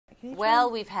Well,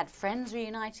 we've had Friends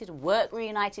Reunited, Work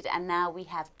Reunited, and now we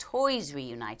have Toys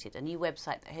Reunited, a new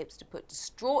website that hopes to put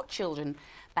distraught children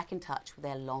back in touch with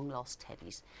their long-lost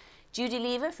teddies. Judy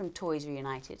Lever from Toys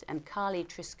Reunited and Carly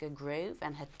Trisker-Grove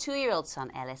and her 2-year-old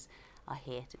son Ellis are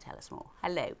here to tell us more.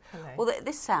 Hello. Hello. Well,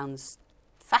 this sounds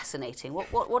fascinating.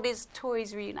 What is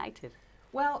Toys Reunited?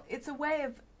 Well, it's a way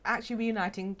of actually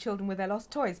reuniting children with their lost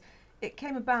toys. It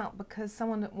came about because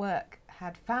someone at work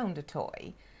had found a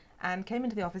toy and came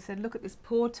into the office and said, look at this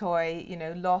poor toy, you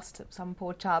know, lost. Some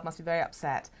poor child must be very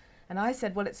upset. And I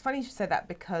said, well, it's funny you should say that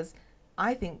because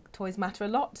I think toys matter a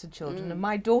lot to children. And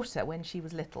my daughter, when she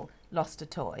was little, lost a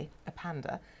toy, a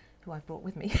panda, who I've brought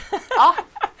with me. Oh,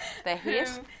 there he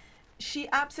is. She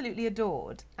absolutely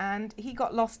adored. And he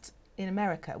got lost in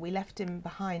America. We left him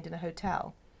behind in a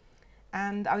hotel.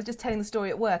 And I was just telling the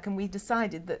story at work, and we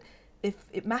decided that if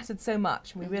it mattered so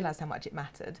much, and we realised how much it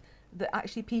mattered, that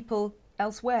actually people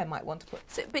elsewhere might want to put...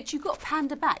 So, but you got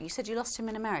Panda back. You said you lost him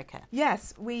in America.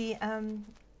 Yes, we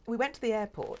went to the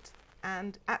airport,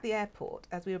 and at the airport,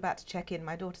 as we were about to check in,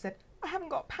 my daughter said, I haven't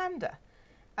got Panda.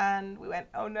 And we went,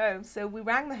 oh no. So we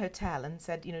rang the hotel and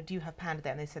said, you know, do you have Panda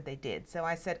there? And they said they did. So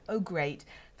I said, oh great,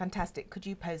 fantastic, could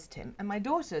you post him? And my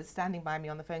daughter's standing by me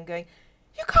on the phone going,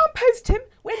 you can't post him.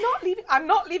 I'm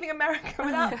not leaving America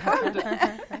without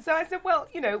Panda. So I said, well,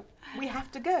 you know, we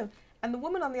have to go. And the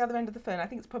woman on the other end of the phone, I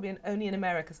think it's probably an Only in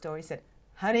America story, said,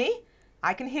 honey,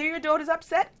 I can hear your daughter's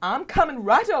upset. I'm coming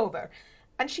right over.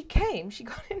 And she came, she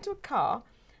got into a car.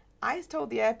 I told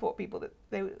the airport people that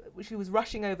she was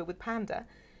rushing over with Panda.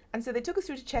 And so they took us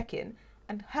through to check-in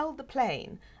and held the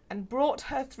plane and brought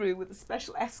her through with a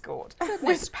special escort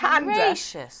with Panda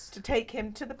to take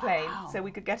him to the plane so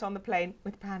we could get on the plane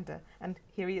with Panda. And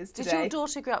here he is today. Did your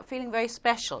daughter grow up feeling very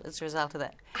special as a result of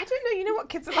that? I don't know. You know what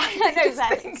kids are like. I know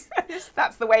exactly.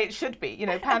 That's the way it should be. You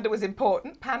know, Panda was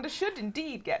important. Panda should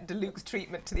indeed get deluxe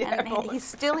treatment to the airport. He's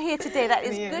still here today. That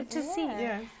is good to see.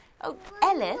 Yes. Oh,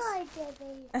 Ellis.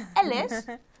 Ellis,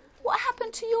 what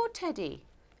happened to your teddy?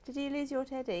 Did you lose your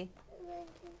teddy?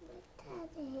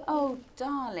 Oh,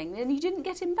 darling. And you didn't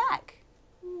get him back?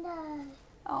 No.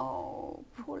 Oh,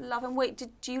 poor love. And wait,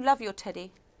 do you love your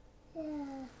teddy? Yeah.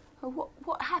 Oh,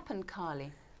 what happened,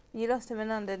 Carly? You lost him in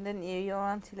London, didn't you? Your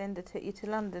Auntie Linda took you to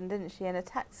London, didn't she, in a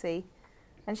taxi?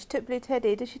 And she took Blue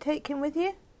Teddy. Did she take him with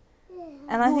you? Yeah.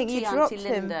 And I think you dropped Auntie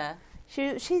him. Linda.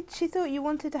 She thought you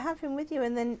wanted to have him with you,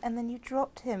 and then you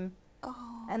dropped him.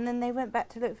 Oh. And then they went back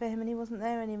to look for him, and he wasn't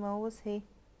there anymore, was he?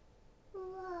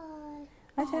 Why?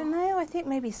 I don't know. I think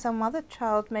maybe some other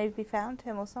child maybe found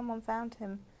him, or someone found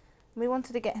him. We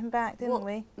wanted to get him back, didn't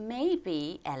we?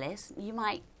 Maybe, Ellis, you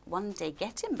might one day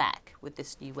get him back with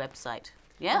this new website.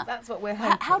 Yeah. Well, that's what we're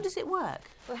hoping. How does it work?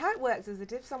 Well, how it works is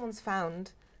that if someone's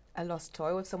found a lost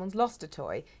toy, or if someone's lost a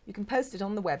toy, you can post it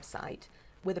on the website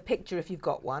with a picture if you've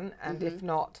got one, and if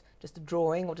not, just a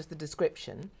drawing or just a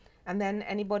description. And then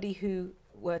anybody who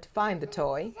were to find the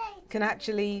toy can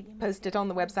actually post it on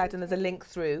the website, and there's a link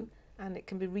through, and it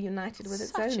can be reunited with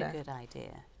its owner. Such a good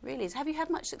idea. Really is. Have you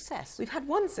had much success? We've had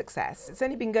one success. It's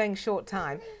only been going a short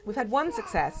time. We've had one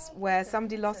success where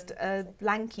somebody lost a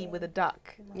blankie with a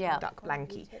duck, a duck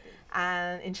blankie,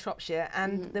 and in Shropshire,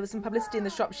 and there was some publicity in the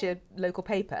Shropshire local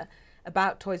paper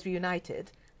about Toys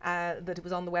Reunited, that it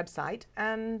was on the website,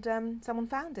 and someone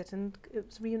found it, and it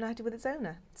was reunited with its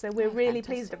owner. So we're really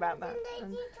pleased about that.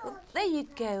 Well, there you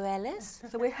go, Ellis.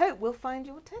 So we hope we'll find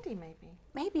your teddy, maybe.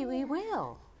 Maybe we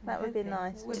will. That would be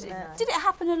nice, wouldn't it? Did it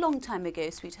happen a long time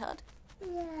ago, sweetheart?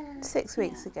 Yeah. 6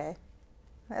 weeks ago.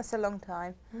 That's a long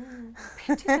time.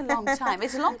 It is a long time.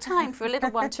 It's a long time for a little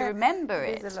one to remember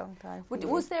it. It is a long time.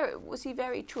 Was he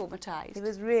very traumatised? He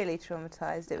was really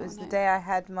traumatised. It was the day I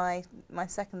had my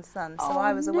second son, so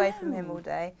I was away from him all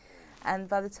day. And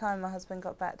by the time my husband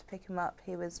got back to pick him up,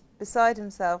 he was beside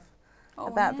himself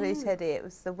about Blue Teddy. It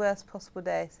was the worst possible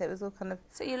day, so it was all kind of...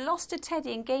 So you lost a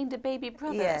teddy and gained a baby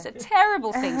brother. Yeah. It's a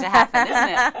terrible thing to happen,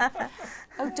 isn't it?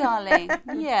 Oh, darling.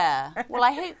 Yeah. Well,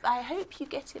 I hope you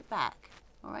get it back.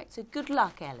 All right, so good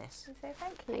luck, Ellis. So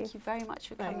thank you. Thank you very much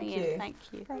for coming Thank in. you. Thank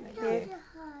you. Thank Go you. to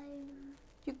home.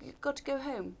 You've got to go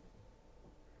home.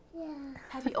 Yeah.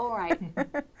 Have you? All right.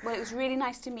 Well, it was really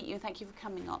nice to meet you, and thank you for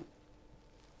coming on.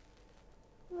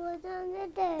 What am I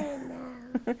doing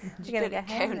now? You're going to go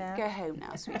home now. Go home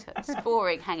now, sweetheart. It's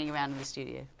boring hanging around in the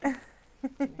studio.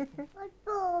 What's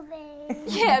boring?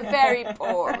 Yeah, very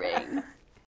boring.